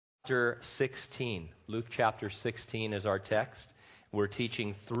chapter 16. Luke chapter 16 is our text. We're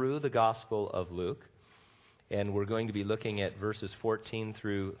teaching through the Gospel of Luke, and we're going to be looking at verses 14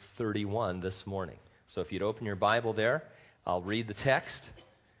 through 31 this morning. So if you'd open your Bible there, I'll read the text.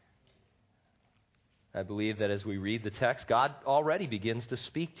 I believe that as we read the text, God already begins to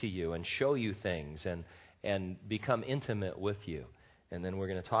speak to you and show you things and become intimate with you. And then we're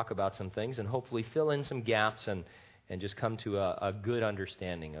going to talk about some things and hopefully fill in some gaps and just come to a good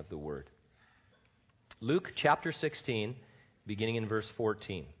understanding of the Word. Luke chapter 16, beginning in verse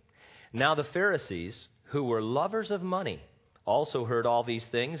 14. Now the Pharisees, who were lovers of money, also heard all these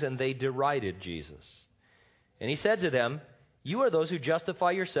things, and they derided Jesus. And he said to them, "You are those who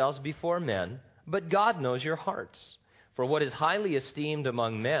justify yourselves before men, but God knows your hearts. For what is highly esteemed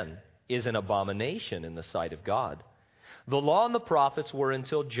among men is an abomination in the sight of God. The law and the prophets were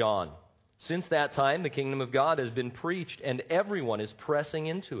until John. Since that time, the kingdom of God has been preached, and everyone is pressing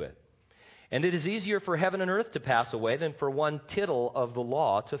into it. And it is easier for heaven and earth to pass away than for one tittle of the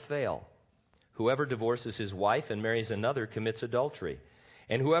law to fail. Whoever divorces his wife and marries another commits adultery.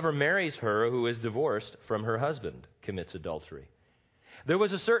 And whoever marries her who is divorced from her husband commits adultery. There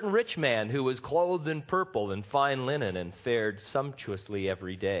was a certain rich man who was clothed in purple and fine linen and fared sumptuously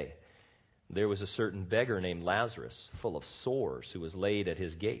every day. There was a certain beggar named Lazarus, full of sores, who was laid at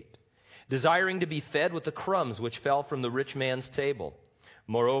his gate, desiring to be fed with the crumbs which fell from the rich man's table.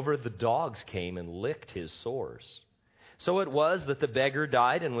 Moreover, the dogs came and licked his sores. So it was that the beggar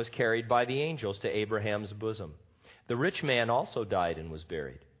died and was carried by the angels to Abraham's bosom. The rich man also died and was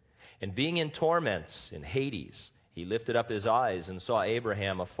buried. And being in torments in Hades, he lifted up his eyes and saw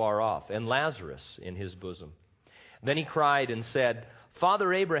Abraham afar off, and Lazarus in his bosom. Then he cried and said,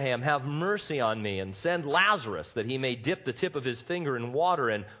 Father Abraham, have mercy on me, and send Lazarus, that he may dip the tip of his finger in water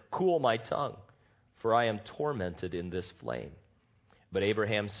and cool my tongue, for I am tormented in this flame. But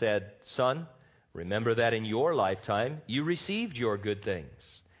Abraham said, Son, remember that in your lifetime you received your good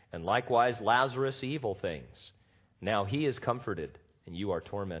things, and likewise Lazarus evil things. Now he is comforted, and you are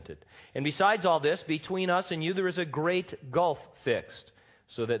tormented. And besides all this, between us and you there is a great gulf fixed,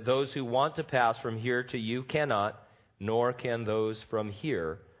 so that those who want to pass from here to you cannot, nor can those from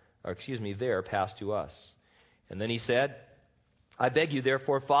there pass to us. And then he said, I beg you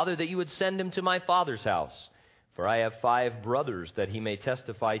therefore, Father, that you would send him to my father's house, for I have 5 brothers, that he may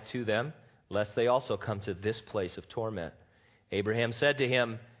testify to them, lest they also come to this place of torment. Abraham said to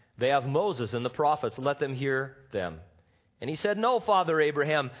him, They have Moses and the prophets, let them hear them. And he said, No, Father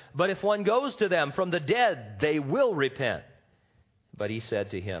Abraham, but if one goes to them from the dead, they will repent. But he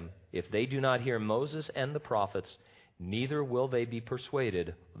said to him, If they do not hear Moses and the prophets, neither will they be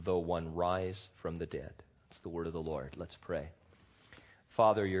persuaded, though one rise from the dead. That's the word of the Lord. Let's pray.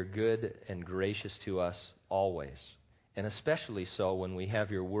 Father, you're good and gracious to us always, and especially so when we have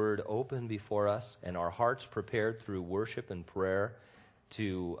your word open before us and our hearts prepared through worship and prayer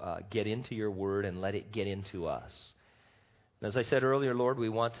to get into your word and let it get into us. And as I said earlier, Lord, we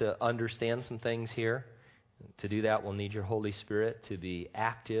want to understand some things here. To do that, we'll need your Holy Spirit to be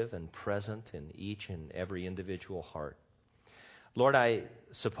active and present in each and every individual heart. Lord, I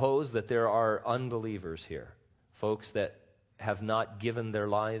suppose that there are unbelievers here, folks that have not given their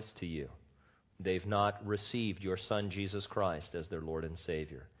lives to you. They've not received your Son, Jesus Christ, as their Lord and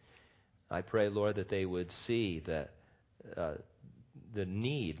Savior. I pray, Lord, that they would see that the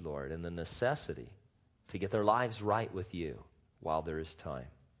need, Lord, and the necessity to get their lives right with you while there is time.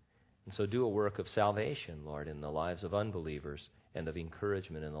 And so do a work of salvation, Lord, in the lives of unbelievers and of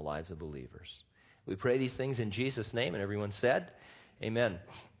encouragement in the lives of believers. We pray these things in Jesus' name, and everyone said, Amen.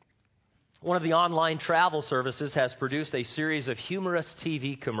 One of the online travel services has produced a series of humorous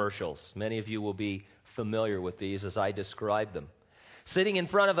TV commercials. Many of you will be familiar with these as I describe them. Sitting in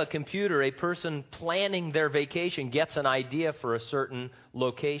front of a computer, a person planning their vacation gets an idea for a certain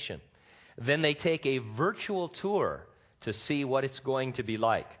location. Then they take a virtual tour to see what it's going to be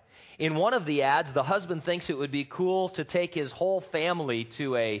like. In one of the ads, the husband thinks it would be cool to take his whole family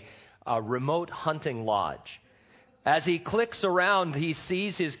to a remote hunting lodge. As he clicks around, he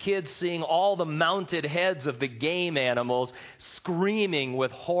sees his kids seeing all the mounted heads of the game animals, screaming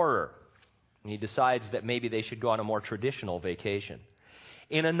with horror. And he decides that maybe they should go on a more traditional vacation.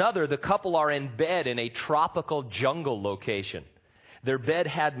 In another, the couple are in bed in a tropical jungle location. Their bed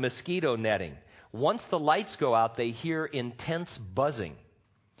had mosquito netting. Once the lights go out, they hear intense buzzing.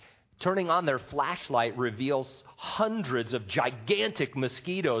 Turning on their flashlight reveals hundreds of gigantic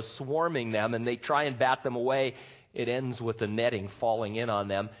mosquitoes swarming them, and they try and bat them away. It ends with the netting falling in on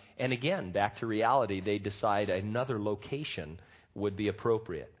them. And again, back to reality, they decide another location would be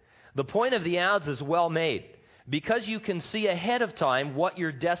appropriate. The point of the ads is well made. Because you can see ahead of time what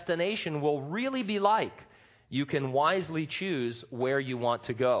your destination will really be like, you can wisely choose where you want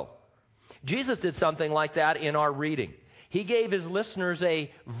to go. Jesus did something like that in our reading. He gave his listeners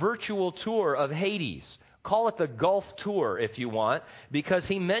a virtual tour of Hades. Call it the Gulf Tour if you want, because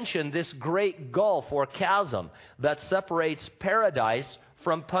he mentioned this great gulf or chasm that separates paradise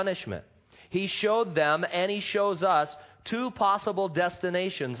from punishment. He showed them, and he shows us, two possible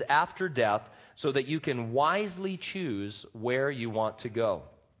destinations after death so that you can wisely choose where you want to go.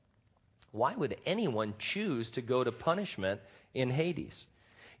 Why would anyone choose to go to punishment in Hades?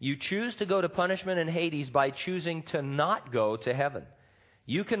 You choose to go to punishment in Hades by choosing to not go to heaven.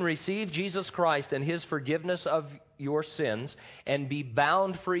 You can receive Jesus Christ and his forgiveness of your sins and be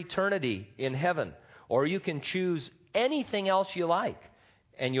bound for eternity in heaven. Or you can choose anything else you like,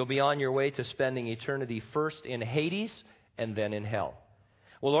 and you'll be on your way to spending eternity first in Hades and then in hell.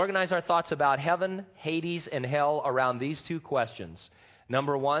 We'll organize our thoughts about heaven, Hades, and hell around these two questions.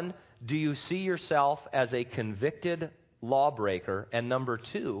 Number one, do you see yourself as a convicted lawbreaker? And number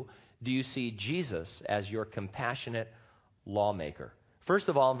two, do you see Jesus as your compassionate lawmaker? First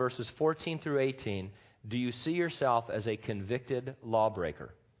of all, in verses 14 through 18, do you see yourself as a convicted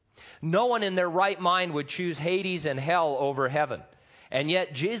lawbreaker? No one in their right mind would choose Hades and hell over heaven. And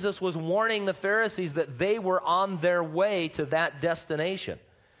yet Jesus was warning the Pharisees that they were on their way to that destination.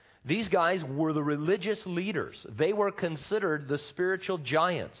 These guys were the religious leaders. They were considered the spiritual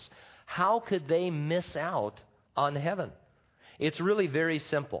giants. How could they miss out on heaven? It's really very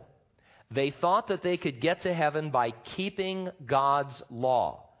simple. They thought that they could get to heaven by keeping God's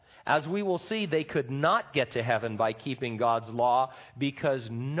law. As we will see, they could not get to heaven by keeping God's law because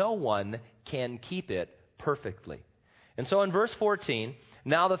no one can keep it perfectly. And so in verse 14,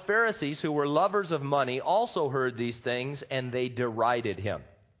 now the Pharisees, who were lovers of money, also heard these things, and they derided him.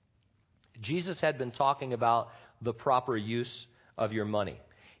 Jesus had been talking about the proper use of your money.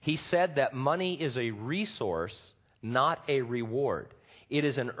 He said that money is a resource, not a reward. It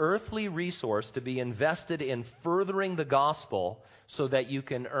is an earthly resource to be invested in furthering the gospel so that you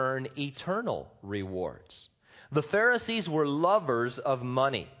can earn eternal rewards. The Pharisees were lovers of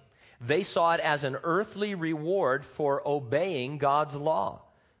money. They saw it as an earthly reward for obeying God's law,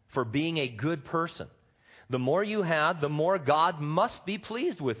 for being a good person. The more you had, the more God must be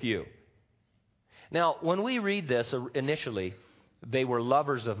pleased with you. Now, when we read this initially, they were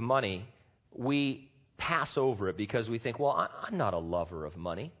lovers of money, we pass over it because we think, well, I'm not a lover of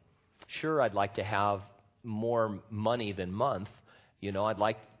money. Sure, I'd like to have more money than month. You know, I'd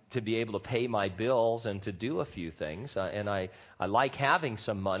like to be able to pay my bills and to do a few things. And I like having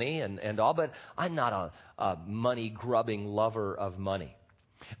some money and all, but I'm not a money-grubbing lover of money.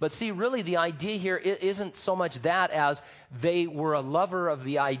 But see, really the idea here isn't so much that as they were a lover of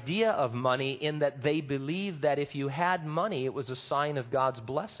the idea of money in that they believed that if you had money, it was a sign of God's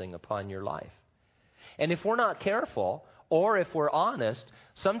blessing upon your life. And if we're not careful, or if we're honest,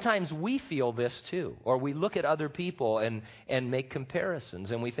 sometimes we feel this too. Or we look at other people and make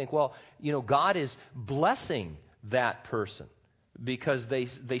comparisons. And we think, well, you know, God is blessing that person because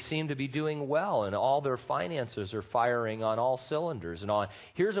they seem to be doing well and all their finances are firing on all cylinders and all.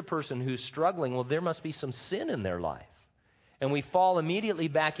 Here's a person who's struggling. Well, there must be some sin in their life. And we fall immediately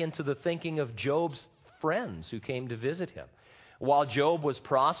back into the thinking of Job's friends who came to visit him. While Job was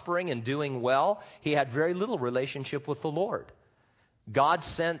prospering and doing well, he had very little relationship with the Lord. God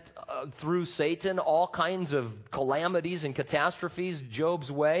sent through Satan all kinds of calamities and catastrophes Job's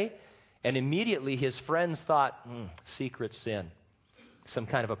way, and immediately his friends thought, secret sin, some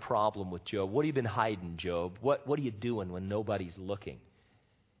kind of a problem with Job. What have you been hiding, Job? What are you doing when nobody's looking?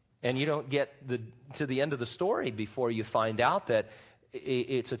 And you don't get to the end of the story before you find out that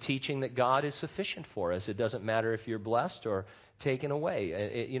it's a teaching that God is sufficient for us. It doesn't matter if you're blessed or taken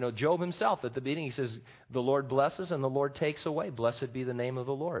away. Job himself at the beginning, he says, the Lord blesses and the Lord takes away. Blessed be the name of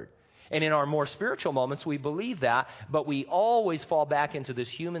the Lord. And in our more spiritual moments, we believe that, but we always fall back into this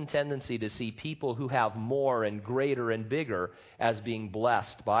human tendency to see people who have more and greater and bigger as being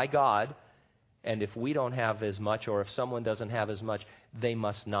blessed by God. And if we don't have as much, or if someone doesn't have as much, they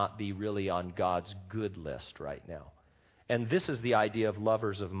must not be really on God's good list right now. And this is the idea of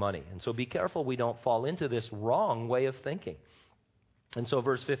lovers of money. And so be careful we don't fall into this wrong way of thinking. And so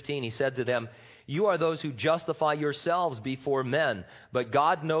verse 15, he said to them, you are those who justify yourselves before men, but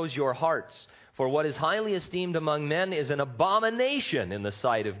God knows your hearts. For what is highly esteemed among men is an abomination in the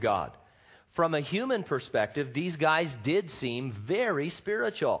sight of God. From a human perspective, these guys did seem very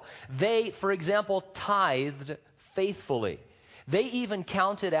spiritual. They, for example, tithed faithfully. They even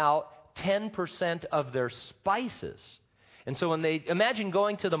counted out 10% of their spices. And so when they imagine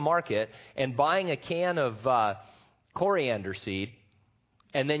going to the market and buying a can of coriander seed,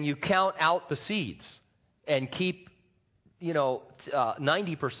 and then you count out the seeds and keep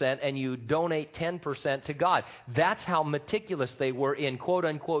 90% and you donate 10% to God. That's how meticulous they were in, quote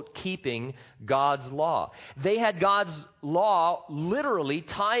unquote, keeping God's law. They had God's law literally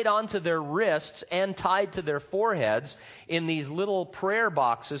tied onto their wrists and tied to their foreheads in these little prayer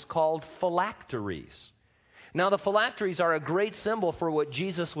boxes called phylacteries. Now, the phylacteries are a great symbol for what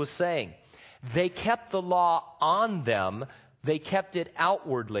Jesus was saying. They kept the law on them. They kept it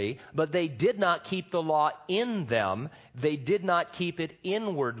outwardly, but they did not keep the law in them. They did not keep it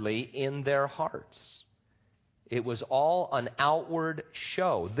inwardly in their hearts. It was all an outward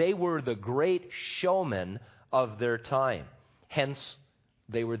show. They were the great showmen of their time. Hence,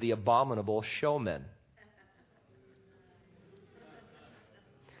 they were the abominable showmen.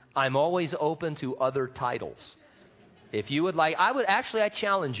 I'm always open to other titles. If you would like, I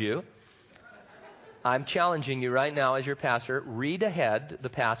challenge you. I'm challenging you right now as your pastor. Read ahead the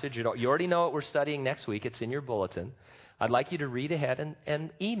passage. You already know what we're studying next week. It's in your bulletin. I'd like you to read ahead and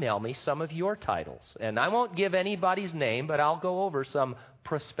email me some of your titles. And I won't give anybody's name, but I'll go over some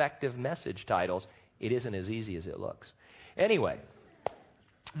prospective message titles. It isn't as easy as it looks. Anyway,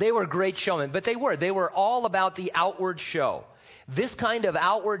 they were great showmen, but they were all about the outward show. This kind of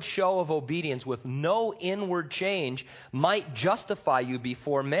outward show of obedience with no inward change might justify you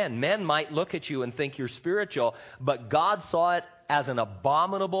before men. Men might look at you and think you're spiritual, but God saw it as an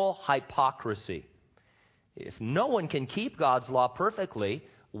abominable hypocrisy. If no one can keep God's law perfectly,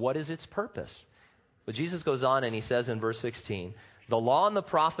 what is its purpose? But Jesus goes on and he says in verse 16, the law and the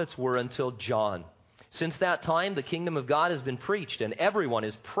prophets were until John. Since that time, the kingdom of God has been preached, and everyone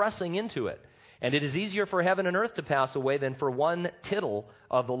is pressing into it. And it is easier for heaven and earth to pass away than for one tittle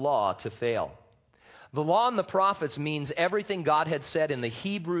of the law to fail. The law and the prophets means everything God had said in the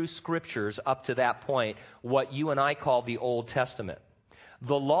Hebrew Scriptures up to that point, what you and I call the Old Testament.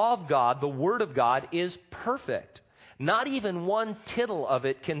 The law of God, the Word of God, is perfect. Not even one tittle of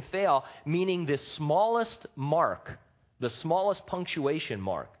it can fail, meaning the smallest mark, the smallest punctuation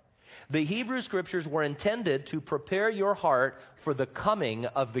mark. The Hebrew Scriptures were intended to prepare your heart for the coming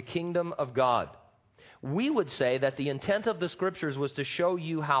of the kingdom of God. We would say that the intent of the Scriptures was to show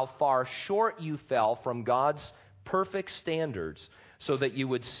you how far short you fell from God's perfect standards so that you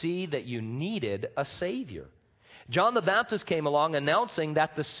would see that you needed a Savior. John the Baptist came along announcing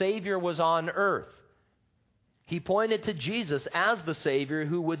that the Savior was on earth. He pointed to Jesus as the Savior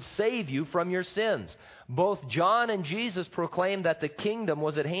who would save you from your sins. Both John and Jesus proclaimed that the kingdom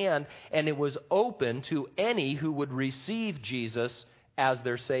was at hand and it was open to any who would receive Jesus as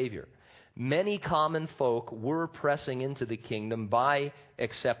their Savior. Many common folk were pressing into the kingdom by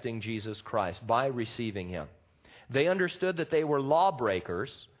accepting Jesus Christ, by receiving Him. They understood that they were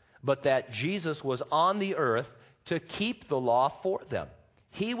lawbreakers, but that Jesus was on the earth to keep the law for them.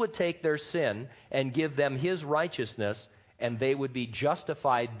 He would take their sin and give them His righteousness, and they would be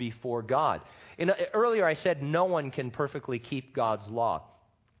justified before God. Earlier I said no one can perfectly keep God's law.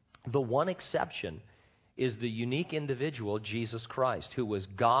 The one exception is the unique individual, Jesus Christ, who was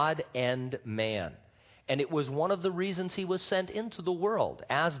God and man. And it was one of the reasons He was sent into the world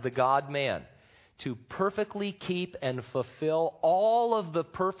as the God-man, to perfectly keep and fulfill all of the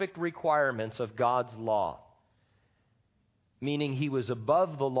perfect requirements of God's law. Meaning He was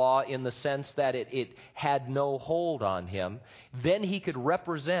above the law in the sense that it had no hold on Him. Then He could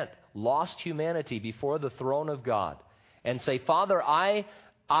represent lost humanity before the throne of God and say, Father, I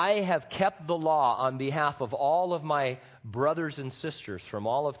have kept the law on behalf of all of my brothers and sisters from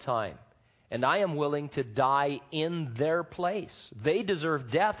all of time, and I am willing to die in their place. They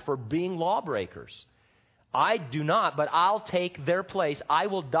deserve death for being lawbreakers. I do not, but I'll take their place. I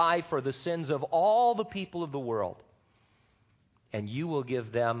will die for the sins of all the people of the world. And you will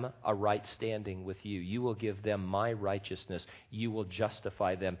give them a right standing with you. You will give them my righteousness. You will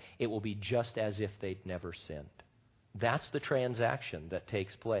justify them. It will be just as if they'd never sinned. That's the transaction that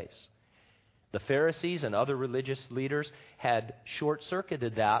takes place. The Pharisees and other religious leaders had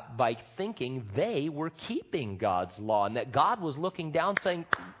short-circuited that by thinking they were keeping God's law and that God was looking down saying,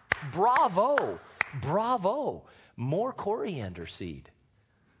 bravo, bravo, more coriander seed.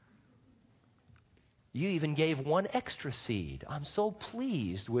 You even gave one extra seed. I'm so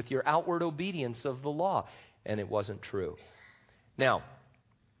pleased with your outward obedience of the law. And it wasn't true. Now,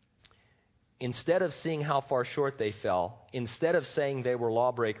 instead of seeing how far short they fell, instead of saying they were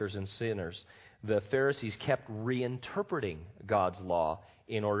lawbreakers and sinners, the Pharisees kept reinterpreting God's law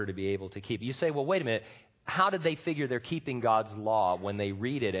in order to be able to keep it. You say, well, wait a minute. How did they figure they're keeping God's law when they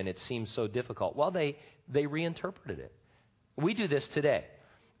read it and it seems so difficult? Well, they reinterpreted it. We do this today.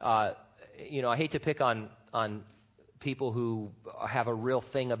 I hate to pick on people who have a real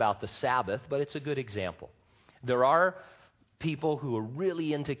thing about the Sabbath, but it's a good example. There are people who are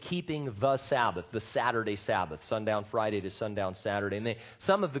really into keeping the Sabbath, the Saturday Sabbath, sundown Friday to sundown Saturday. And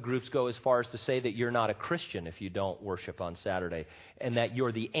some of the groups go as far as to say that you're not a Christian if you don't worship on Saturday, and that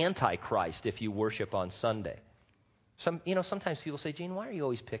you're the Antichrist if you worship on Sunday. Sometimes people say, Gene, why are you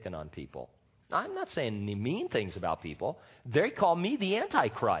always picking on people? I'm not saying any mean things about people. They call me the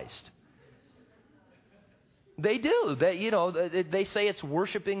Antichrist. They do. They say it's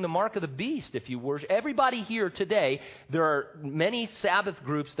worshiping the mark of the beast if you worship. Everybody here today, there are many Sabbath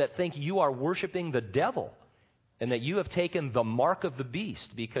groups that think you are worshiping the devil and that you have taken the mark of the beast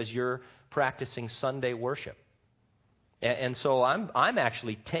because you're practicing Sunday worship. And so I'm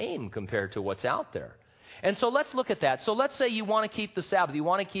actually tame compared to what's out there. And so let's look at that. So let's say you want to keep the Sabbath. You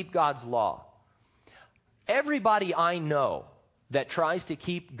want to keep God's law. Everybody I know that tries to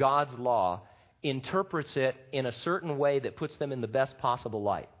keep God's law interprets it in a certain way that puts them in the best possible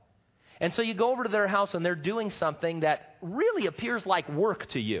light. And so you go over to their house and they're doing something that really appears like work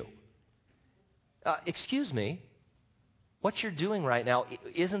to you. Excuse me, what you're doing right now,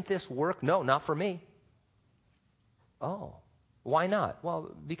 isn't this work? No, not for me. Oh, why not?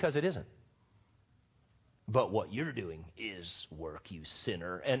 Well, because it isn't. But what you're doing is work, you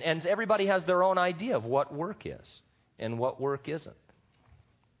sinner. And everybody has their own idea of what work is and what work isn't.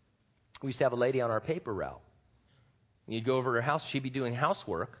 We used to have a lady on our paper route. You'd go over to her house, she'd be doing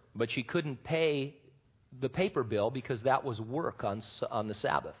housework, but she couldn't pay the paper bill because that was work on the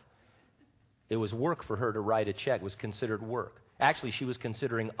Sabbath. It was work for her to write a check. It was considered work. Actually, she was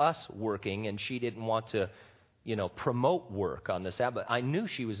considering us working, and she didn't want to, promote work on the Sabbath. I knew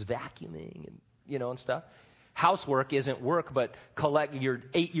she was vacuuming and stuff. Housework isn't work, but you're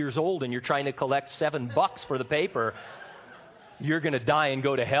 8 years old and you're trying to collect $7 for the paper. You're going to die and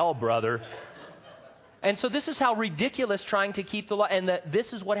go to hell, brother. And so this is how ridiculous trying to keep the law, and that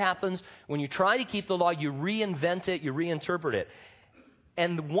this is what happens when you try to keep the law, you reinvent it, you reinterpret it.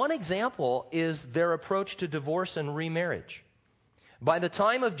 And one example is their approach to divorce and remarriage. By the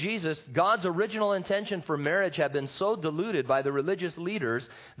time of Jesus, God's original intention for marriage had been so diluted by the religious leaders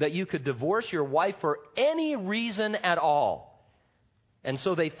that you could divorce your wife for any reason at all. And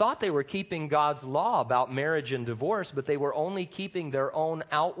so they thought they were keeping God's law about marriage and divorce, but they were only keeping their own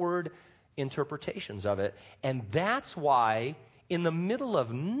outward interpretations of it. And that's why, in the middle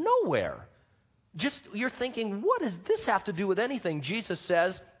of nowhere, you're thinking, what does this have to do with anything? Jesus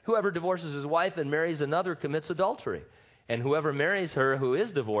says, whoever divorces his wife and marries another commits adultery. And whoever marries her who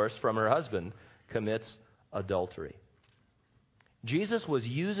is divorced from her husband commits adultery. Jesus was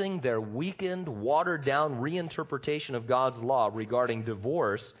using their weakened, watered-down reinterpretation of God's law regarding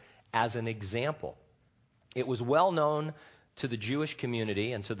divorce as an example. It was well known to the Jewish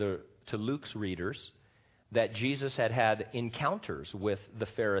community and to Luke's readers that Jesus had had encounters with the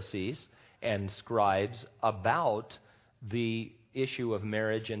Pharisees and scribes about the issue of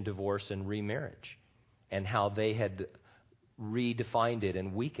marriage and divorce and remarriage and how they had redefined it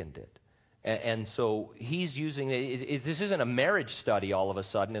and weakened it. And so he's using it. This isn't a marriage study all of a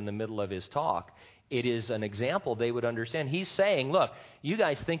sudden in the middle of his talk. It is an example they would understand. He's saying, look, you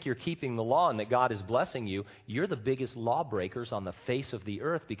guys think you're keeping the law and that God is blessing you. You're the biggest lawbreakers on the face of the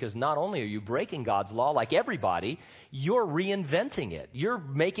earth because not only are you breaking God's law like everybody, you're reinventing it. You're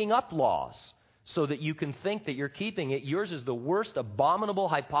making up laws so that you can think that you're keeping it. Yours is the worst abominable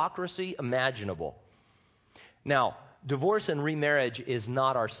hypocrisy imaginable. Now, divorce and remarriage is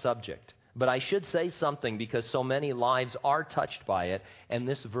not our subject. But I should say something because so many lives are touched by it, and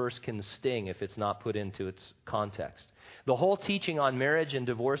this verse can sting if it's not put into its context. The whole teaching on marriage and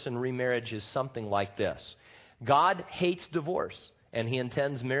divorce and remarriage is something like this. God hates divorce, and he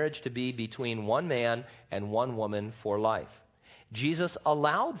intends marriage to be between one man and one woman for life. Jesus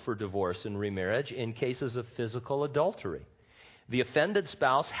allowed for divorce and remarriage in cases of physical adultery. The offended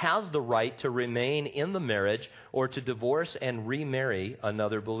spouse has the right to remain in the marriage or to divorce and remarry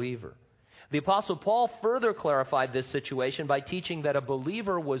another believer. The Apostle Paul further clarified this situation by teaching that a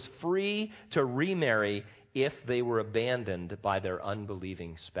believer was free to remarry if they were abandoned by their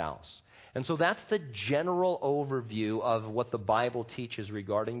unbelieving spouse. And so that's the general overview of what the Bible teaches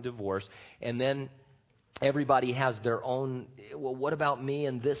regarding divorce. And then everybody has their own, well, what about me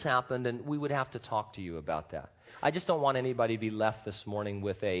and this happened? And we would have to talk to you about that. I just don't want anybody to be left this morning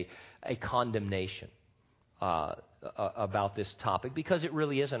with a condemnation about this topic, because it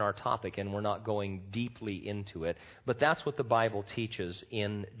really isn't our topic and we're not going deeply into it. But that's what the Bible teaches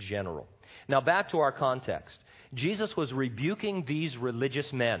in general. Now back to our context. Jesus was rebuking these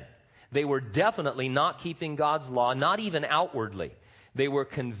religious men. They were definitely not keeping God's law, not even outwardly. They were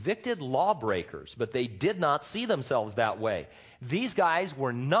convicted lawbreakers, but they did not see themselves that way. These guys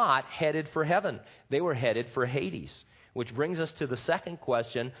were not headed for heaven. They were headed for Hades, which brings us to the second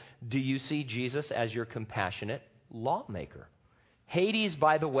question. Do you see Jesus as your compassionate lawmaker? Hades,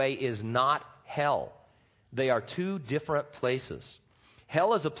 by the way, is not hell. They are two different places.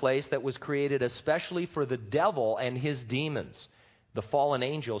 Hell is a place that was created especially for the devil and his demons, the fallen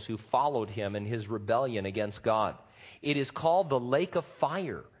angels who followed him in his rebellion against God. It is called the lake of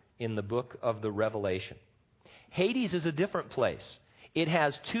fire in the book of the Revelation. Hades is a different place. It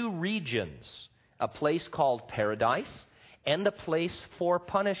has two regions, a place called paradise and a place for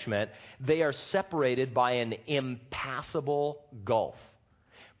punishment. They are separated by an impassable gulf.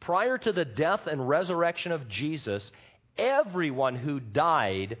 Prior to the death and resurrection of Jesus, everyone who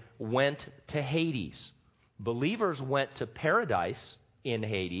died went to Hades. Believers went to paradise in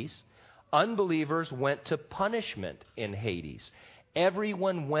Hades. Unbelievers went to punishment in Hades.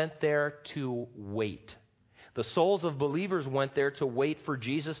 Everyone went there to wait. The souls of believers went there to wait for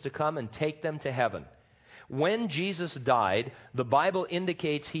Jesus to come and take them to heaven. When Jesus died, the Bible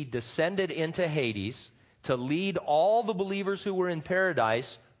indicates he descended into Hades to lead all the believers who were in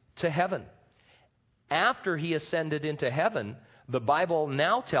paradise to heaven. After he ascended into heaven, the Bible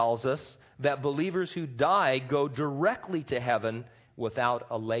now tells us that believers who die go directly to heaven without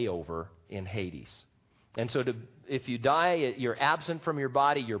a layover in Hades. And so if you die, you're absent from your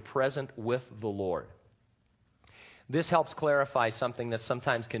body, you're present with the Lord. This helps clarify something that's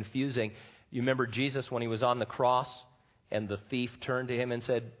sometimes confusing. You remember Jesus when he was on the cross and the thief turned to him and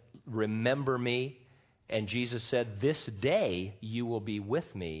said, "Remember me." And Jesus said, "This day you will be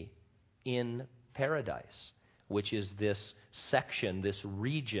with me in paradise," which is this section, this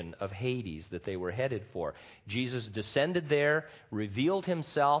region of Hades that they were headed for. Jesus descended there, revealed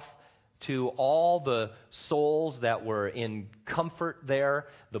himself to all the souls that were in comfort there,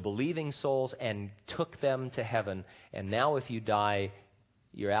 the believing souls, and took them to heaven. And now if you die,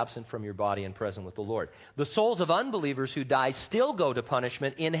 you're absent from your body and present with the Lord. The souls of unbelievers who die still go to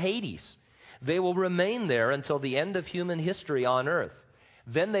punishment in Hades. They will remain there until the end of human history on earth.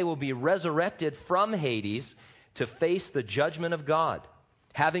 Then they will be resurrected from Hades to face the judgment of God.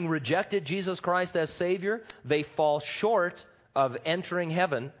 Having rejected Jesus Christ as Savior, they fall short of entering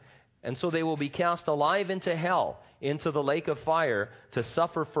heaven, and so they will be cast alive into hell, into the lake of fire, to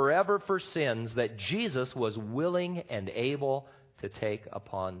suffer forever for sins that Jesus was willing and able to take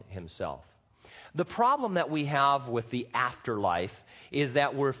upon himself. The problem that we have with the afterlife is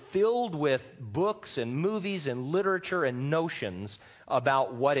that we're filled with books and movies and literature and notions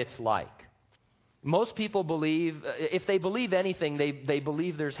about what it's like. Most people believe, if they believe anything, they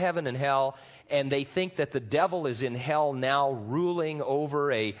believe there's heaven and hell, and they think that the devil is in hell now ruling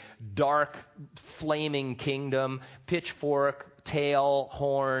over a dark, flaming kingdom, pitchfork, tail,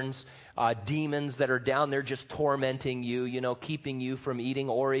 horns, demons that are down there just tormenting you, keeping you from eating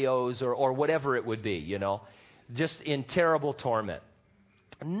Oreos or whatever it would be, just in terrible torment.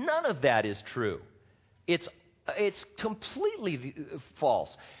 None of that is true. It's completely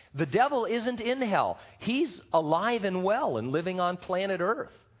false. The devil isn't in hell. He's alive and well and living on planet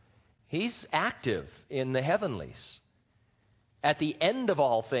Earth. He's active in the heavenlies. At the end of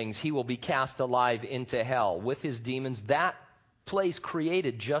all things, he will be cast alive into hell with his demons, that place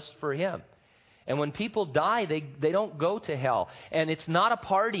created just for him. And when people die, they don't go to hell. And it's not a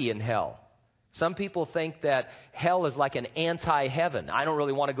party in hell. Some people think that hell is like an anti-heaven. I don't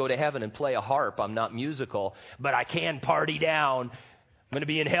really want to go to heaven and play a harp. I'm not musical, but I can party down. I'm going to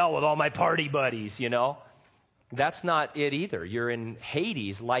be in hell with all my party buddies, That's not it either. You're in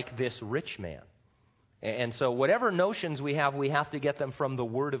Hades like this rich man. And so whatever notions we have to get them from the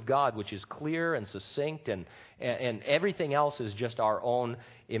Word of God, which is clear and succinct, and everything else is just our own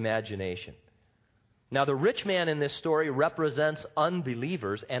imagination. Now, the rich man in this story represents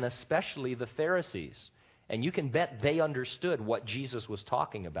unbelievers, and especially the Pharisees. And you can bet they understood what Jesus was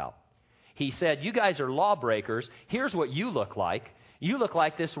talking about. He said, "You guys are lawbreakers. Here's what you look like. You look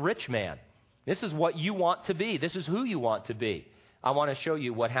like this rich man. This is what you want to be. This is who you want to be. I want to show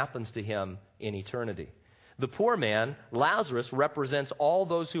you what happens to him in eternity." The poor man, Lazarus, represents all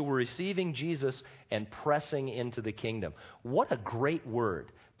those who were receiving Jesus and pressing into the kingdom. What a great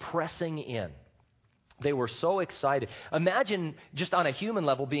word, pressing in. They were so excited. Imagine just on a human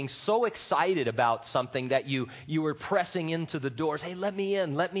level being so excited about something that you were pressing into the doors. Hey, let me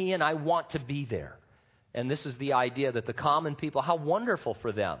in, I want to be there. And this is the idea that the common people, how wonderful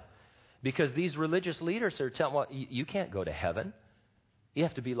for them. Because these religious leaders are telling, well, you can't go to heaven. You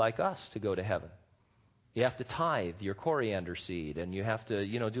have to be like us to go to heaven. You have to tithe your coriander seed, and you have to,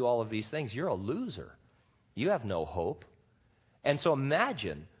 do all of these things. You're a loser. You have no hope. And so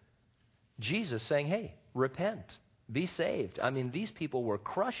imagine Jesus saying, hey, repent, be saved. I mean, these people were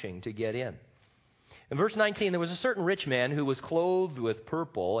crushing to get in. In verse 19, there was a certain rich man who was clothed with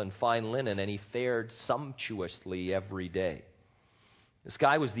purple and fine linen, and he fared sumptuously every day. This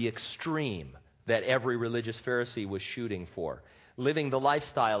guy was the extreme that every religious Pharisee was shooting for, living the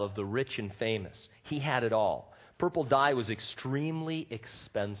lifestyle of the rich and famous. He had it all. Purple dye was extremely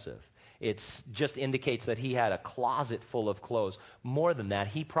expensive. It just indicates that he had a closet full of clothes. More than that,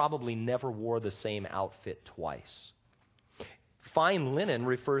 he probably never wore the same outfit twice. Fine linen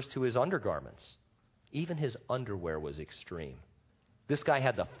refers to his undergarments. Even his underwear was extreme. This guy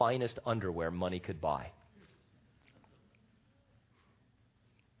had the finest underwear money could buy.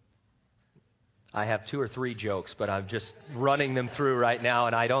 I have 2 or 3 jokes, but I'm just running them through right now,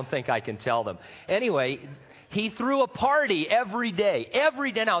 and I don't think I can tell them. Anyway, he threw a party every day.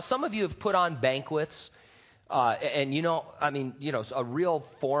 Every day. Now, some of you have put on banquets, and a real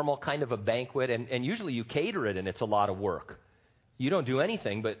formal kind of a banquet, and usually you cater it, and it's a lot of work. You don't do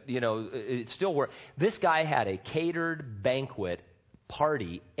anything, but, it's still work. This guy had a catered banquet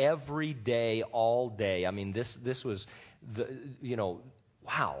party every day, all day. I mean, this was,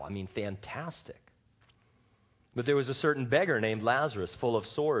 wow, fantastic. But there was a certain beggar named Lazarus, full of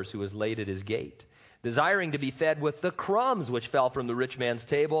sores, who was laid at his gate, desiring to be fed with the crumbs which fell from the rich man's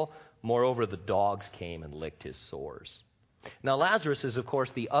table. Moreover, the dogs came and licked his sores. Now, Lazarus is, of course,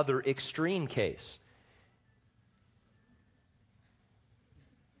 the other extreme case.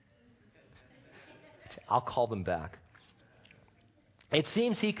 I'll call them back. It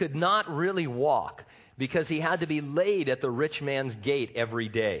seems he could not really walk because he had to be laid at the rich man's gate every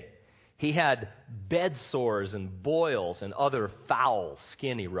day. He had bed sores and boils and other foul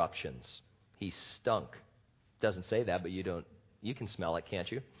skin eruptions. He stunk. Doesn't say that, but you can smell it, can't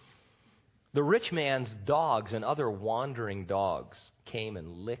you? The rich man's dogs and other wandering dogs came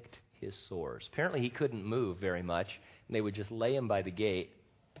and licked his sores. Apparently he couldn't move very much, and they would just lay him by the gate,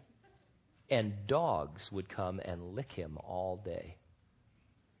 and dogs would come and lick him all day.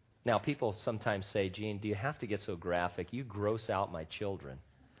 Now, people sometimes say, Gene, do you have to get so graphic? You gross out my children.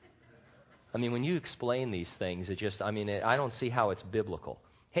 When you explain these things, I don't see how it's biblical.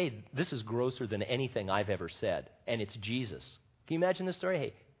 Hey, this is grosser than anything I've ever said, and it's Jesus. Can you imagine this story?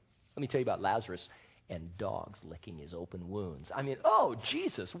 Hey, let me tell you about Lazarus and dogs licking his open wounds. Oh,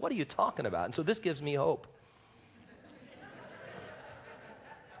 Jesus, what are you talking about? And so this gives me hope.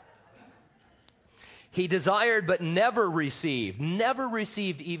 He desired but never received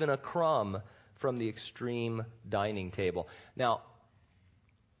even a crumb from the extreme dining table. Now,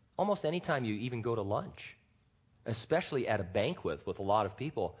 almost any time you even go to lunch, especially at a banquet with a lot of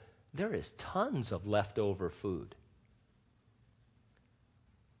people, there is tons of leftover food.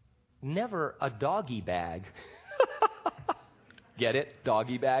 Never a doggy bag. Get it?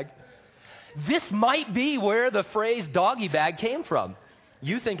 Doggy bag? This might be where the phrase doggy bag came from.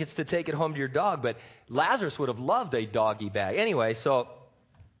 You think it's to take it home to your dog, but Lazarus would have loved a doggy bag. Anyway, so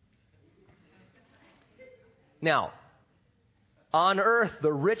now, on earth,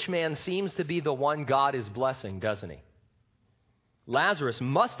 the rich man seems to be the one God is blessing, doesn't he? Lazarus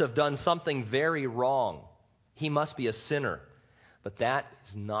must have done something very wrong. He must be a sinner. But that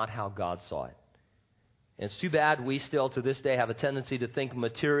is not how God saw it. And it's too bad we still, to this day, have a tendency to think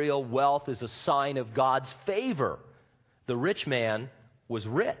material wealth is a sign of God's favor. The rich man was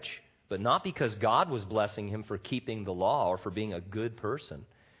rich, but not because God was blessing him for keeping the law or for being a good person.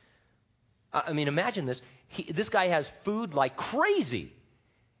 Imagine this. This guy has food like crazy.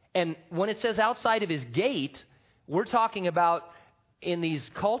 And when it says outside of his gate, we're talking about in these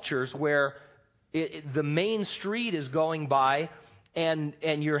cultures where the main street is going by and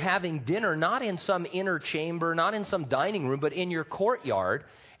you're having dinner not in some inner chamber, not in some dining room, but in your courtyard.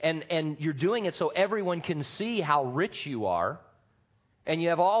 And you're doing it so everyone can see how rich you are. And you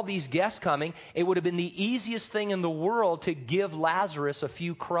have all these guests coming. It would have been the easiest thing in the world to give Lazarus a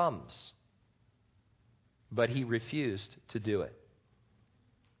few crumbs. But he refused to do it.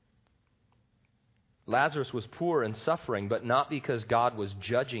 Lazarus was poor and suffering, but not because God was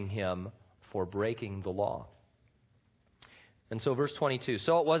judging him for breaking the law. And so verse 22,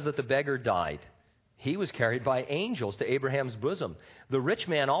 so it was that the beggar died. He was carried by angels to Abraham's bosom. The rich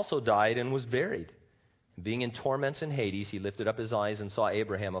man also died and was buried. Being in torments in Hades, he lifted up his eyes and saw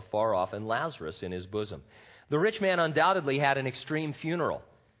Abraham afar off and Lazarus in his bosom. The rich man undoubtedly had an extreme funeral.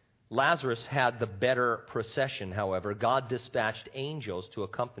 Lazarus had the better procession, however. God dispatched angels to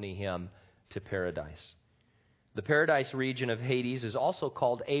accompany him to paradise. The paradise region of Hades is also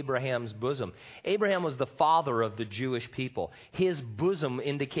called Abraham's bosom. Abraham was the father of the Jewish people. His bosom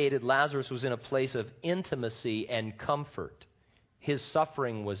indicated Lazarus was in a place of intimacy and comfort. His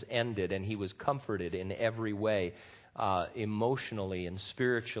suffering was ended, and he was comforted in every way, emotionally and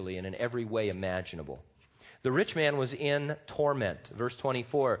spiritually and in every way imaginable. The rich man was in torment. Verse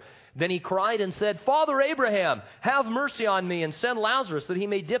 24, then he cried and said, Father Abraham, have mercy on me and send Lazarus that he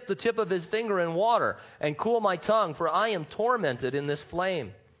may dip the tip of his finger in water and cool my tongue, for I am tormented in this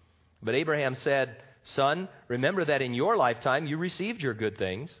flame. But Abraham said, Son, remember that in your lifetime you received your good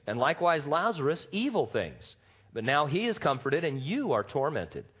things, and likewise Lazarus evil things. But now he is comforted and you are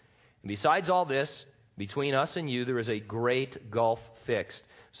tormented. And besides all this, between us and you there is a great gulf fixed,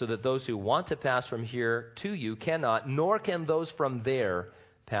 so that those who want to pass from here to you cannot, nor can those from there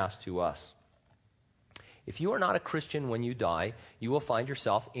pass to us. If you are not a Christian when you die, you will find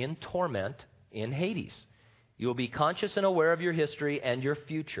yourself in torment in Hades. You will be conscious and aware of your history and your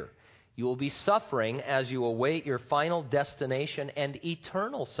future. You will be suffering as you await your final destination and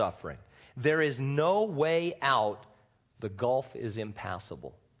eternal suffering. There is no way out. The gulf is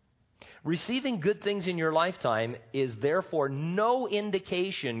impassable. Receiving good things in your lifetime is therefore no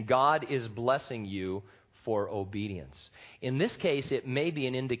indication God is blessing you for obedience. In this case, it may be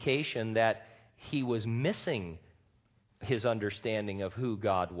an indication that he was missing his understanding of who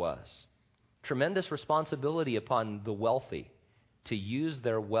God was. Tremendous responsibility upon the wealthy to use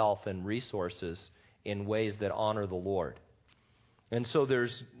their wealth and resources in ways that honor the Lord. And so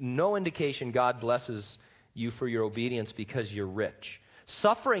there's no indication God blesses you for your obedience because you're rich.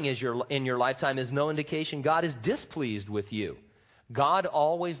 Suffering in your lifetime is no indication God is displeased with you. God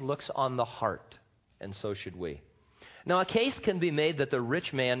always looks on the heart, and so should we. Now, a case can be made that the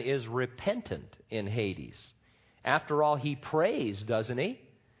rich man is repentant in Hades. After all, he prays, doesn't he?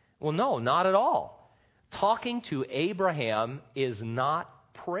 Well, no, not at all. Talking to Abraham is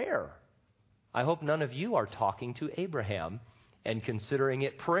not prayer. I hope none of you are talking to Abraham and considering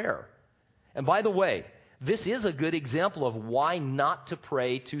it prayer. And by the way, this is a good example of why not to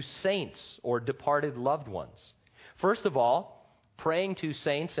pray to saints or departed loved ones. First of all, praying to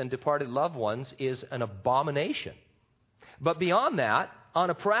saints and departed loved ones is an abomination. But beyond that,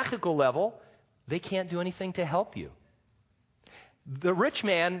 on a practical level, they can't do anything to help you. The rich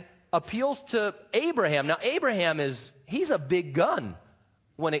man appeals to Abraham. Now, Abraham he's a big gun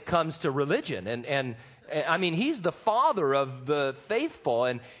when it comes to religion. And I mean, he's the father of the faithful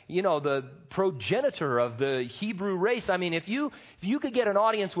and, the progenitor of the Hebrew race. I mean, if you could get an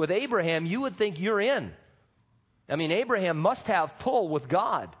audience with Abraham, you would think you're in. I mean, Abraham must have pull with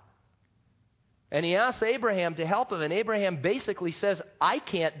God. And he asks Abraham to help him, and Abraham basically says, I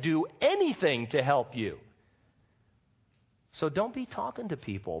can't do anything to help you. So don't be talking to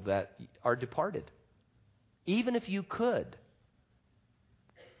people that are departed. Even if you could,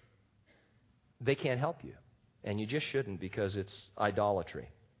 they can't help you. And you just shouldn't, because it's idolatry.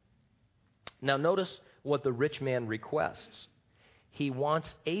 Now notice what the rich man requests. He wants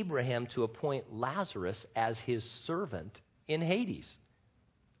Abraham to appoint Lazarus as his servant in Hades.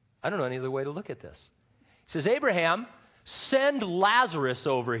 I don't know any other way to look at this. He says, Abraham, send Lazarus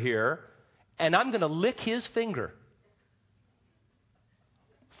over here, and I'm going to lick his finger.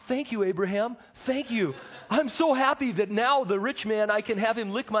 Thank you, Abraham. Thank you. I'm so happy that now the rich man, I can have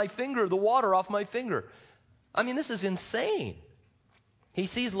him lick my finger, the water off my finger. I mean, this is insane. He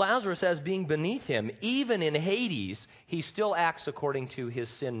sees Lazarus as being beneath him. Even in Hades, he still acts according to his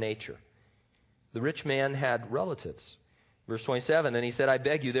sin nature. The rich man had relatives. Verse 27, and he said, I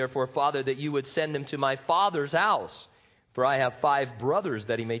beg you, therefore, Father, that you would send him to my father's house, for I have 5 brothers,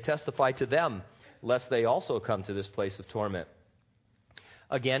 that he may testify to them, lest they also come to this place of torment.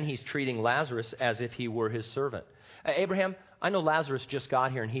 Again, he's treating Lazarus as if he were his servant. Abraham, I know Lazarus just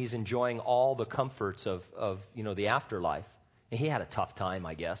got here and he's enjoying all the comforts of the afterlife. And he had a tough time,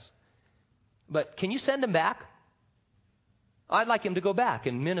 I guess. But can you send him back? I'd like him to go back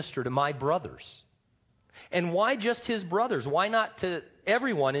and minister to my brothers. And why just his brothers? Why not to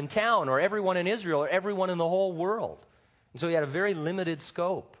everyone in town or everyone in Israel or everyone in the whole world? And so he had a very limited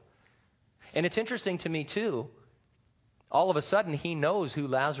scope. And it's interesting to me, too, all of a sudden he knows who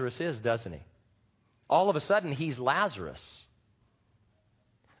Lazarus is, doesn't he? All of a sudden he's Lazarus.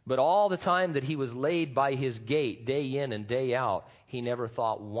 But all the time that he was laid by his gate, day in and day out, he never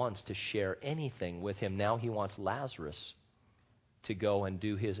thought once to share anything with him. Now he wants Lazarus to go and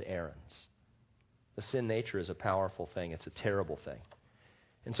do his errands. The sin nature is a powerful thing. It's a terrible thing.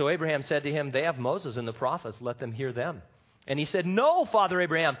 And so Abraham said to him, they have Moses and the prophets, let them hear them. And he said, no, Father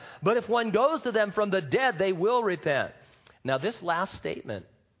Abraham, but if one goes to them from the dead, they will repent. Now this last statement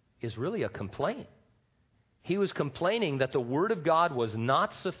is really a complaint. He was complaining that the Word of God was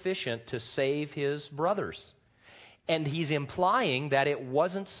not sufficient to save his brothers. And he's implying that it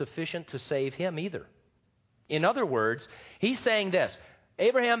wasn't sufficient to save him either. In other words, he's saying this,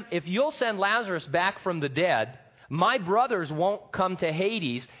 Abraham, if you'll send Lazarus back from the dead, my brothers won't come to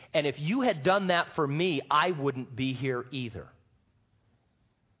Hades, and if you had done that for me, I wouldn't be here either.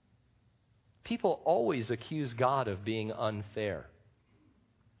 People always accuse God of being unfair.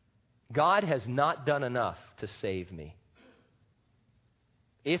 God has not done enough to save me.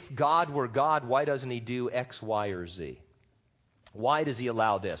 If God were God, why doesn't he do X, Y, or Z? Why does he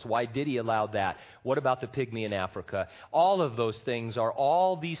allow this? Why did he allow that? What about the pygmy in Africa? All of those things are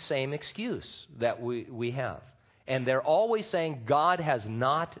all the same excuse that we have. And they're always saying, God has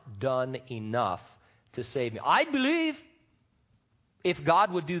not done enough to save me. I believe if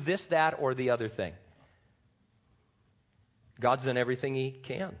God would do this, that, or the other thing. God's done everything he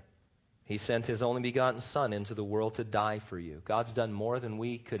can. He sent his only begotten Son into the world to die for you. God's done more than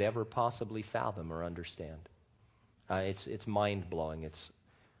we could ever possibly fathom or understand. It's mind-blowing. It's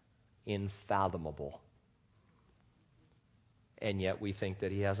unfathomable. And yet we think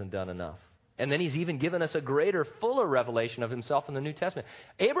that he hasn't done enough. And then he's even given us a greater, fuller revelation of himself in the New Testament.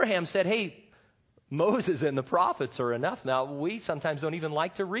 Abraham said, hey, Moses and the prophets are enough. Now, we sometimes don't even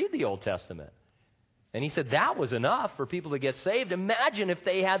like to read the Old Testament. And he said that was enough for people to get saved. Imagine if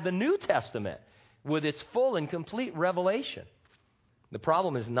they had the New Testament with its full and complete revelation. The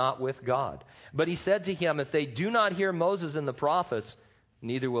problem is not with God. But he said to him, if they do not hear Moses and the prophets,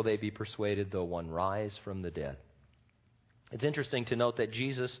 neither will they be persuaded though one rise from the dead. It's interesting to note that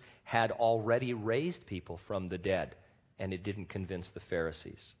Jesus had already raised people from the dead, and it didn't convince the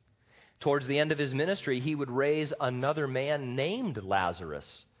Pharisees. Towards the end of his ministry, he would raise another man named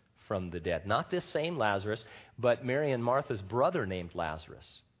Lazarus from the dead. Not this same Lazarus, but Mary and Martha's brother named Lazarus.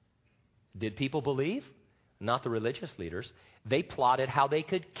 Did people believe? Not the religious leaders. They plotted how they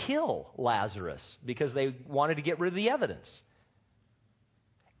could kill Lazarus because they wanted to get rid of the evidence.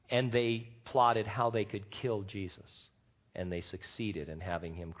 And they plotted how they could kill Jesus. And they succeeded in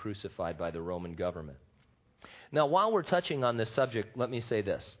having him crucified by the Roman government. Now, while we're touching on this subject, let me say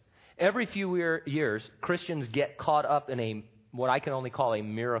this. Every few years, Christians get caught up in what I can only call a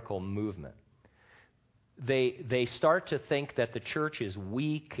miracle movement. They start to think that the church is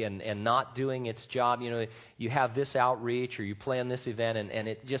weak and not doing its job. You know, you have this outreach or you plan this event and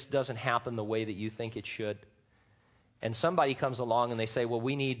it just doesn't happen the way that you think it should. And somebody comes along and they say, well,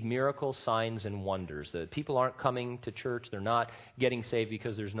 we need miracles, signs, and wonders. That people aren't coming to church. They're not getting saved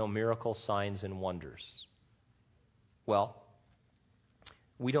because there's no miracles, signs, and wonders. Well,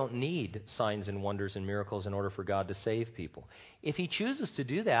 we don't need signs and wonders and miracles in order for God to save people. If he chooses to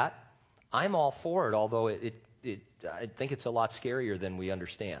do that, I'm all for it, although I think it's a lot scarier than we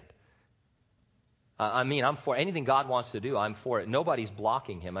understand. I'm for anything God wants to do, I'm for it. Nobody's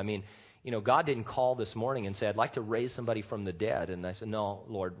blocking him. God didn't call this morning and say, I'd like to raise somebody from the dead. And I said, no,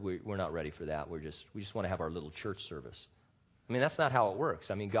 Lord, we're not ready for that. We just want to have our little church service. That's not how it works.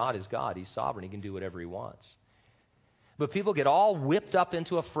 God is God. He's sovereign. He can do whatever he wants. But people get all whipped up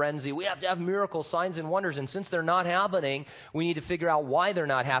into a frenzy. We have to have miracles, signs, and wonders. And since they're not happening, we need to figure out why they're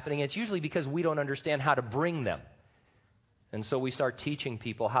not happening. It's usually because we don't understand how to bring them. And so we start teaching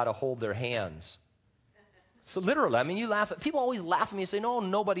people how to hold their hands. So literally, you laugh. People always laugh at me and say, no,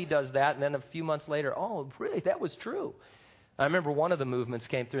 nobody does that. And then a few months later, oh, really, that was true. I remember one of the movements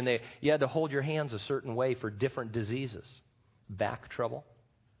came through and you had to hold your hands a certain way for different diseases. Back trouble,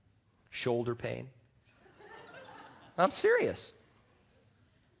 shoulder pain. I'm serious.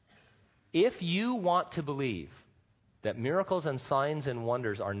 If you want to believe that miracles and signs and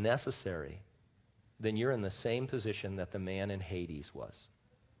wonders are necessary, then you're in the same position that the man in Hades was.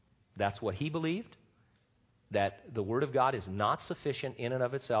 That's what he believed, that the Word of God is not sufficient in and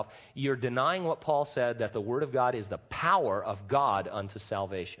of itself. You're denying what Paul said, that the Word of God is the power of God unto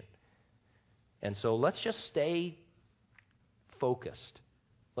salvation. And so let's just stay focused.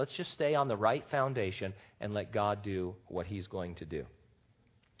 Let's just stay on the right foundation and let God do what he's going to do.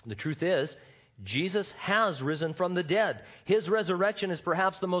 The truth is, Jesus has risen from the dead. His resurrection is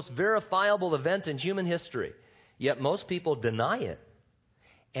perhaps the most verifiable event in human history. Yet most people deny it.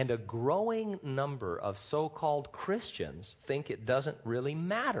 And a growing number of so-called Christians think it doesn't really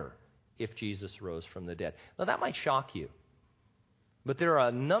matter if Jesus rose from the dead. Now, that might shock you. But there are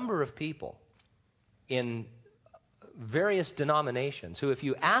a number of people in various denominations who, if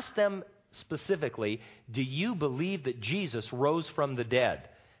you ask them specifically, do you believe that Jesus rose from the dead?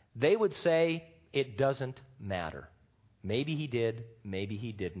 They would say, it doesn't matter. Maybe he did, maybe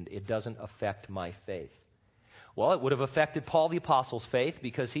he didn't. It doesn't affect my faith. Well, it would have affected Paul the Apostle's faith,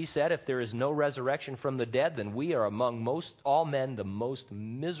 because he said, if there is no resurrection from the dead, then we are among all men the most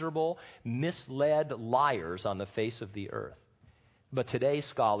miserable, misled liars on the face of the earth. But today's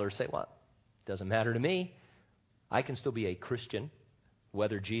scholars say, well, it doesn't matter to me. I can still be a Christian,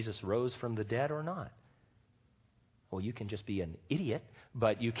 whether Jesus rose from the dead or not. Well, you can just be an idiot,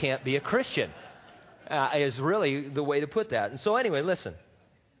 but you can't be a Christian, is really the way to put that. And so anyway, listen.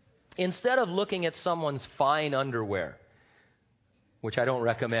 Instead of looking at someone's fine underwear, which I don't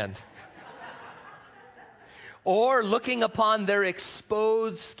recommend, or looking upon their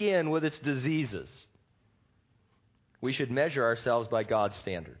exposed skin with its diseases, we should measure ourselves by God's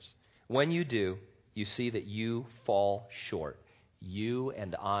standards. When you do, you see that you fall short. You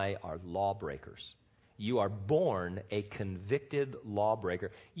and I are lawbreakers. You are born a convicted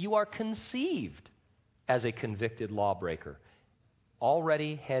lawbreaker. You are conceived as a convicted lawbreaker,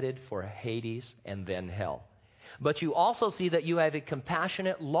 already headed for Hades and then hell. But you also see that you have a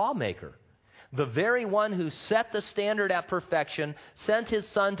compassionate lawmaker. The very one who set the standard at perfection sent his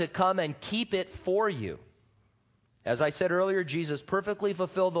Son to come and keep it for you. As I said earlier, Jesus perfectly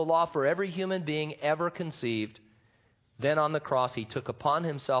fulfilled the law for every human being ever conceived. Then on the cross, he took upon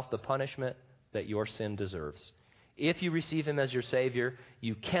himself the punishment that your sin deserves. If you receive him as your Savior,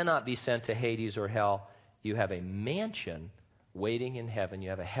 you cannot be sent to Hades or hell. You have a mansion waiting in heaven. You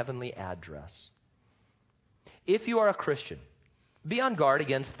have a heavenly address. If you are a Christian, be on guard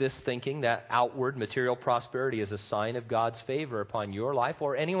against this thinking that outward material prosperity is a sign of God's favor upon your life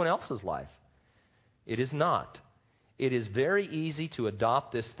or anyone else's life. It is not. It is very easy to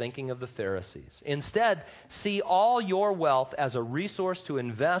adopt this thinking of the Pharisees. Instead, see all your wealth as a resource to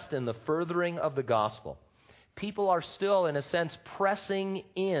invest in the furthering of the gospel. People are still, in a sense, pressing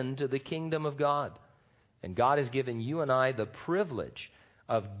into the kingdom of God. And God has given you and I the privilege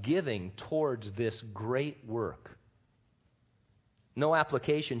of giving towards this great work. No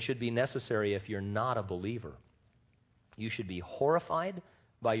application should be necessary if you're not a believer. You should be horrified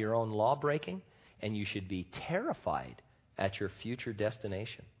by your own law breaking, and you should be terrified at your future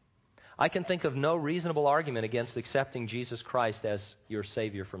destination. I can think of no reasonable argument against accepting Jesus Christ as your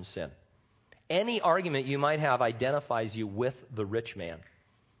Savior from sin. Any argument you might have identifies you with the rich man.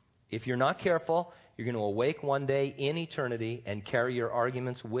 If you're not careful, you're going to awake one day in eternity and carry your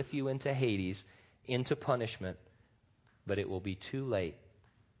arguments with you into Hades, into punishment. But it will be too late,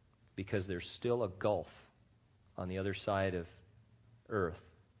 because there's still a gulf on the other side of earth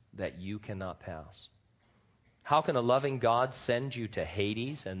that you cannot pass. How can a loving God send you to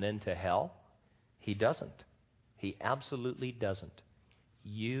Hades and then to hell? He doesn't. He absolutely doesn't.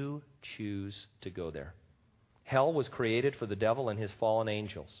 You choose to go there. Hell was created for the devil and his fallen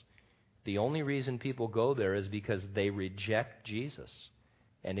angels. The only reason people go there is because they reject Jesus.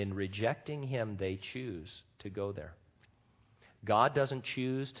 And in rejecting him, they choose to go there. God doesn't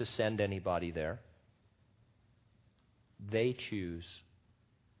choose to send anybody there. They choose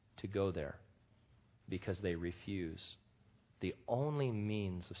to go there because they refuse the only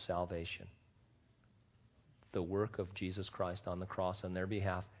means of salvation, the work of Jesus Christ on the cross on their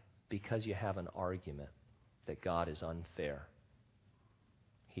behalf, because you have an argument that God is unfair.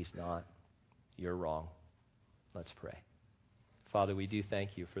 He's not. You're wrong. Let's pray. Father, we do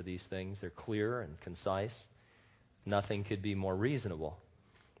thank you for these things. They're clear and concise. Nothing could be more reasonable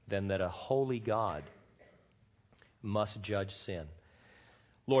than that a holy God must judge sin.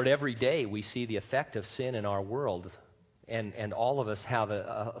 Lord, every day we see the effect of sin in our world, and all of us have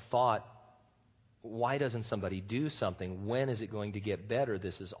a thought, why doesn't somebody do something? When is it going to get better?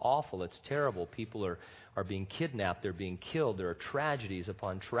 This is awful. It's terrible. People are being kidnapped. They're being killed. There are tragedies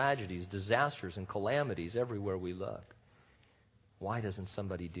upon tragedies, disasters and calamities everywhere we look. Why doesn't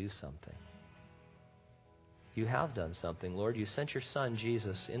somebody do something? You have done something, Lord. You sent your Son,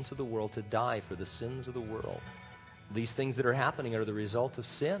 Jesus, into the world to die for the sins of the world. These things that are happening are the result of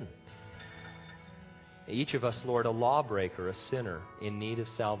sin. Each of us, Lord, a lawbreaker, a sinner in need of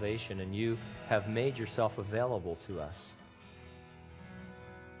salvation, and you have made yourself available to us.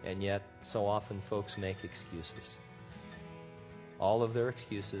 And yet, so often folks make excuses. All of their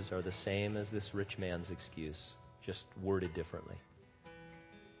excuses are the same as this rich man's excuse, just worded differently.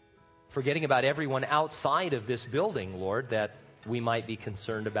 Forgetting about everyone outside of this building, Lord, that we might be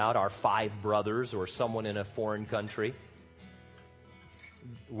concerned about, our 5 brothers or someone in a foreign country.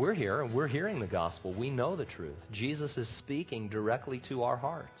 We're here and we're hearing the gospel. We know the truth. Jesus is speaking directly to our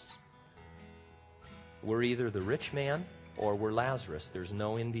hearts. We're either the rich man or we're Lazarus. There's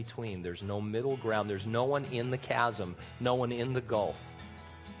no in between. There's no middle ground. There's no one in the chasm, no one in the gulf.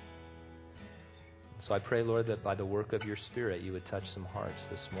 So I pray, Lord, that by the work of your Spirit, you would touch some hearts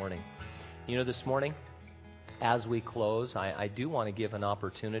this morning. You know, this morning, As we close, I do want to give an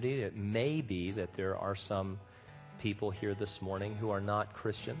opportunity. It may be that there are some people here this morning who are not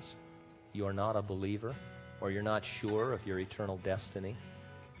Christians. You are not a believer, or you're not sure of your eternal destiny.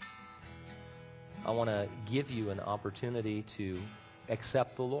 I want to give you an opportunity to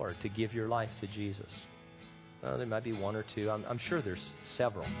accept the Lord, to give your life to Jesus. Well, there might be one or two. I'm sure there's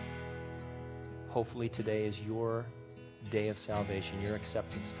several. Hopefully today is your day of salvation, your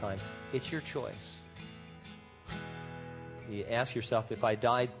acceptance time. It's your choice. You ask yourself, if I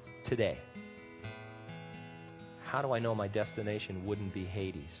died today, how do I know my destination wouldn't be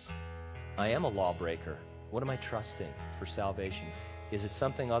Hades? I am a lawbreaker. What am I trusting for salvation? Is it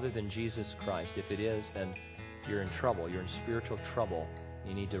something other than Jesus Christ? If it is, then you're in trouble. You're in spiritual trouble.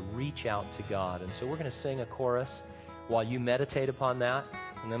 You need to reach out to God. And so we're going to sing a chorus while you meditate upon that.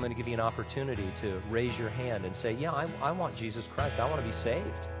 And then I'm going to give you an opportunity to raise your hand and say, yeah, I want Jesus Christ. I want to be saved.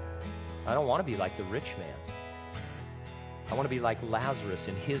 I don't want to be like the rich man. I want to be like Lazarus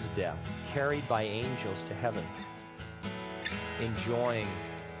in his death, carried by angels to heaven, enjoying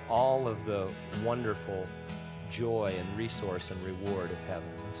all of the wonderful joy and resource and reward of heaven.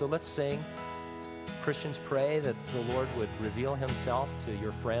 And so let's sing. Christians, pray that the Lord would reveal himself to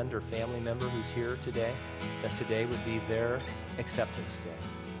your friend or family member who's here today, that today would be their acceptance day.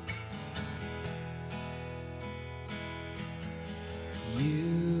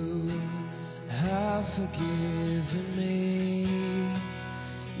 You have forgiven me.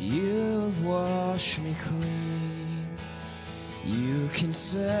 You've washed me clean. You can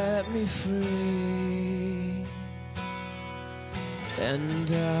set me free. And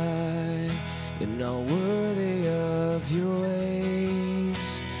I am not worthy of your ways,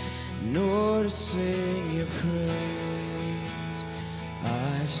 nor to sing your praise.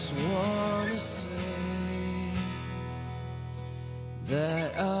 I just want to say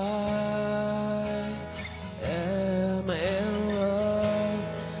that I am in love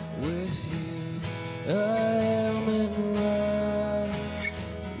with you. I am in love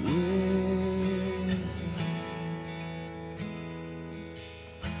with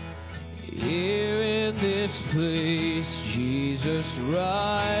you. Here in this place, Jesus,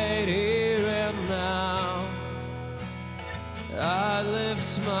 right here and now, I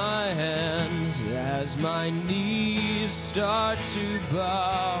lift my hands as my knees start to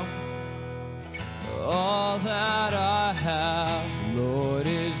bow. All that I have, Lord,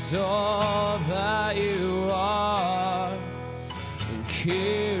 is all that you are. And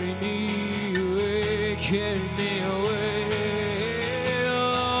carry me away,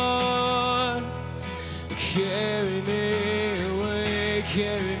 Lord. Carry me away,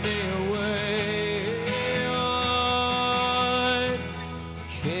 Lord.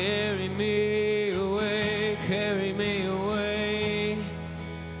 Carry me away,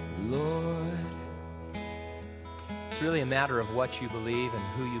 Lord. It's really a matter of what you believe and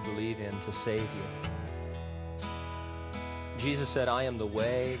who you believe in to save you. Jesus said, I am the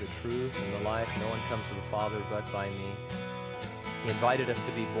way, the truth, and the life. No one comes to the Father but by me. He invited us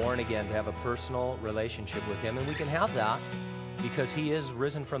to be born again, to have a personal relationship with him, and we can have that because he is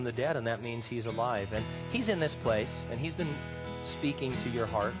risen from the dead, and that means he's alive. And he's in this place, and he's been speaking to your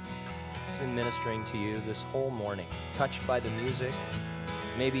heart. He's been ministering to you this whole morning, touched by the music.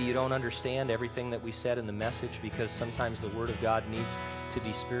 Maybe you don't understand everything that we said in the message because sometimes the Word of God needs to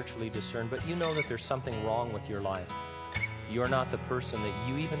be spiritually discerned, but you know that there's something wrong with your life. You're not the person that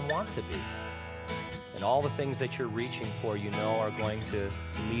you even want to be. And all the things that you're reaching for, you know, are going to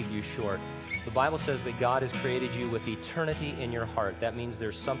leave you short. The Bible says that God has created you with eternity in your heart. That means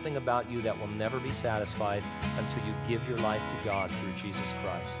there's something about you that will never be satisfied until you give your life to God through Jesus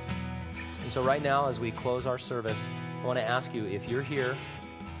Christ. And so right now, as we close our service, I want to ask you, if you're here,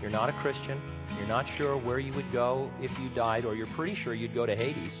 you're not a Christian, you're not sure where you would go if you died, or you're pretty sure you'd go to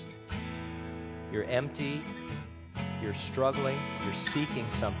Hades. You're empty, you're struggling, you're seeking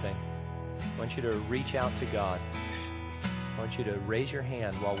something. I want you to reach out to God. I want you to raise your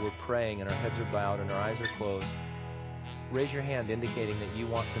hand while we're praying and our heads are bowed and our eyes are closed. Raise your hand indicating that you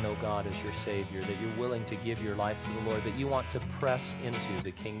want to know God as your Savior, that you're willing to give your life to the Lord, that you want to press into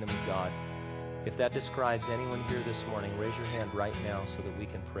the kingdom of God. If that describes anyone here this morning, raise your hand right now so that we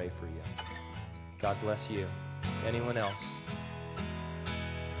can pray for you. God bless you. Anyone else?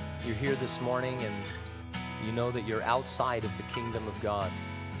 You're here this morning and you know that you're outside of the kingdom of God.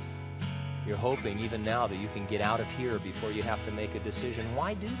 You're hoping even now that you can get out of here before you have to make a decision.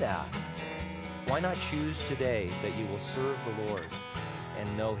 Why do that? Why not choose today that you will serve the Lord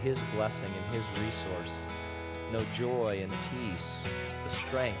and know His blessing and His resource, know joy and peace, the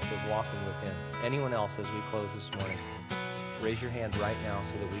strength of walking with Him? Anyone else as we close this morning? Raise your hand right now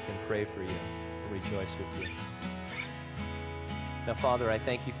so that we can pray for you. rejoice with you. Now, Father, I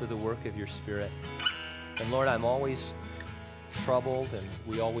thank you for the work of your Spirit. And Lord, I'm always troubled, and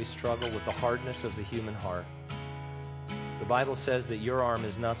we always struggle with the hardness of the human heart. The Bible says that your arm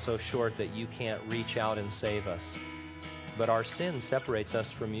is not so short that you can't reach out and save us. But our sin separates us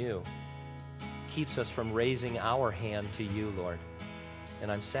from you, keeps us from raising our hand to you, Lord.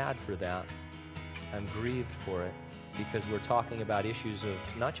 And I'm sad for that. I'm grieved for it, because we're talking about issues of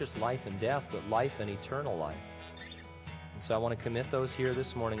not just life and death, but life and eternal life. And so I want to commit those here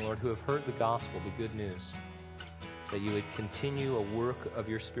this morning, Lord, who have heard the gospel, the good news, that you would continue a work of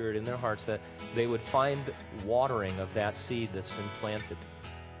your Spirit in their hearts, that they would find watering of that seed that's been planted,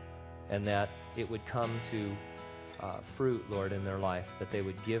 and that it would come to fruit, Lord, in their life, that they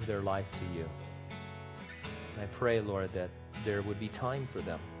would give their life to you. And I pray, Lord, that there would be time for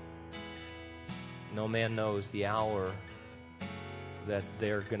them. No man knows the hour that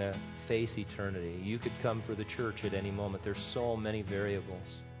they're going to face eternity. You could come for the church at any moment. There's so many variables.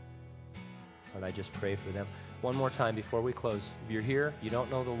 Lord, I just pray for them. One more time before we close. If you're here, you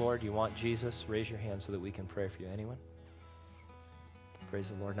don't know the Lord, you want Jesus, raise your hand so that we can pray for you. Anyone? Praise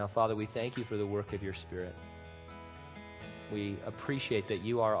the Lord. Now, Father, we thank you for the work of your Spirit. We appreciate that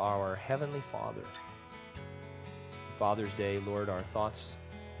you are our Heavenly Father. Father's Day, Lord, our thoughts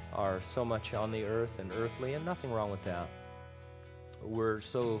are so much on the earth and earthly, and nothing wrong with that. We're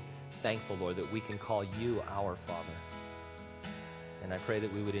so thankful, Lord, that we can call you our Father. And I pray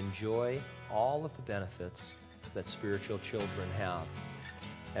that we would enjoy all of the benefits that spiritual children have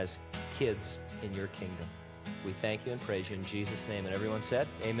as kids in your kingdom. We thank you and praise you in Jesus' name. And everyone said,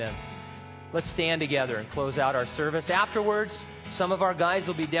 amen. Let's stand together and close out our service. Afterwards, some of our guys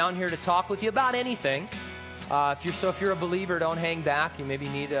will be down here to talk with you about anything. If you're a believer, don't hang back. You maybe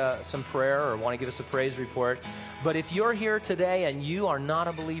need some prayer or want to give us a praise report. But if you're here today and you are not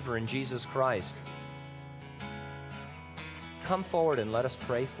a believer in Jesus Christ, come forward and let us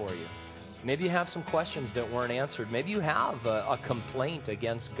pray for you. Maybe you have some questions that weren't answered. Maybe you have a complaint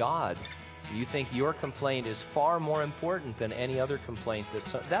against God. You think your complaint is far more important than any other complaint.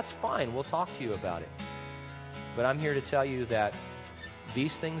 That's fine. We'll talk to you about it. But I'm here to tell you that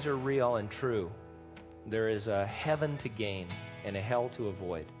these things are real and true. There is a heaven to gain and a hell to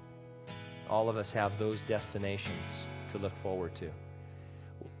avoid. All of us have those destinations to look forward to.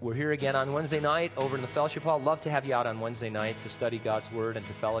 We're here again on Wednesday night over in the fellowship hall. Love to have you out on Wednesday night to study God's Word and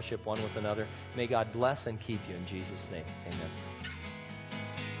to fellowship one with another. May God bless and keep you in Jesus' name. Amen.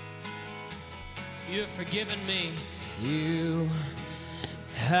 You have forgiven me. You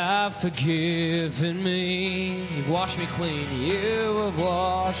have forgiven me. You've washed me clean. You have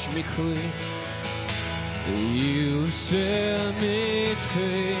washed me clean. You set me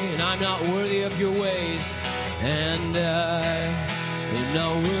free. And I'm not worthy of your ways. And I'm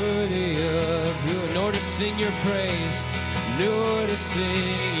not worthy of you, nor to sing your praise, nor to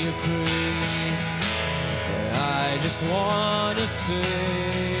sing your praise. I just want to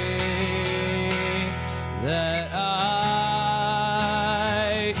say that I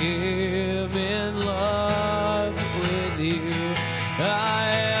am in love with you.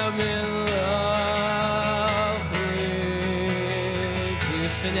 I am in love with you.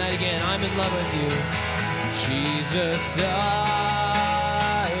 Sing that again. I'm in love with you. Jesus, I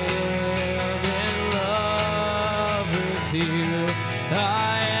am in love with you.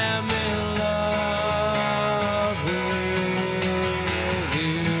 I am in love with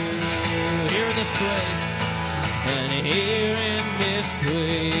you. Here in this place, and here in this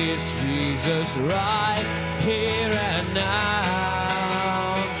place, Jesus, right here and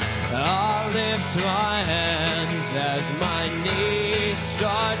now, I'll lift my hands as my knees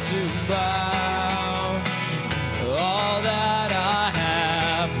start to bow. All that I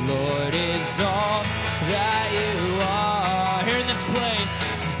have, Lord, is all that you are.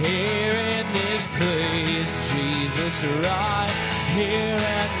 Here in this place, Jesus, right here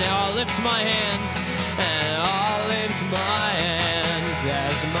and now, I'll lift my hands, and I'll lift my hands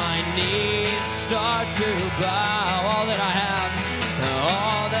as my knees start to bow. All that I have,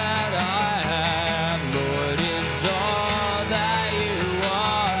 all that I have, Lord, is all that you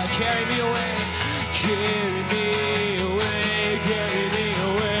are. Carry me away, carry me away, carry me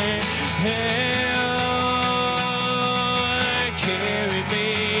away. Carry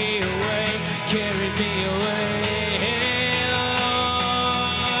me away, carry me away.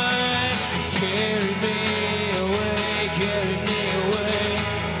 Carry me away, carry me away.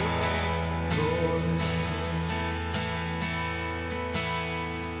 Lord.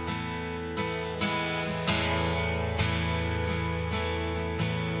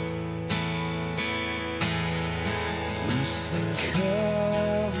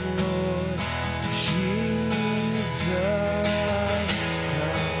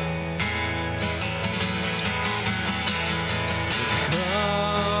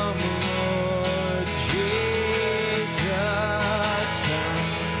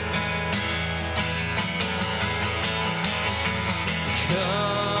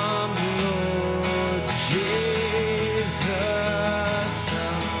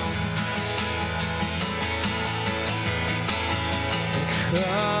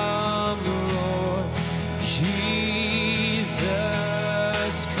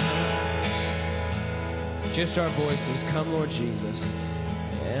 just our voices. Come, Lord Jesus.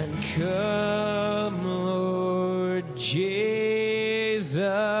 And come, Lord Jesus.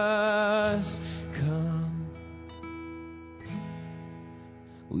 Come.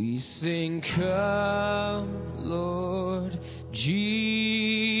 We sing, come, Lord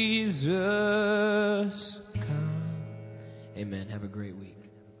Jesus. Come. Amen. Have a great week.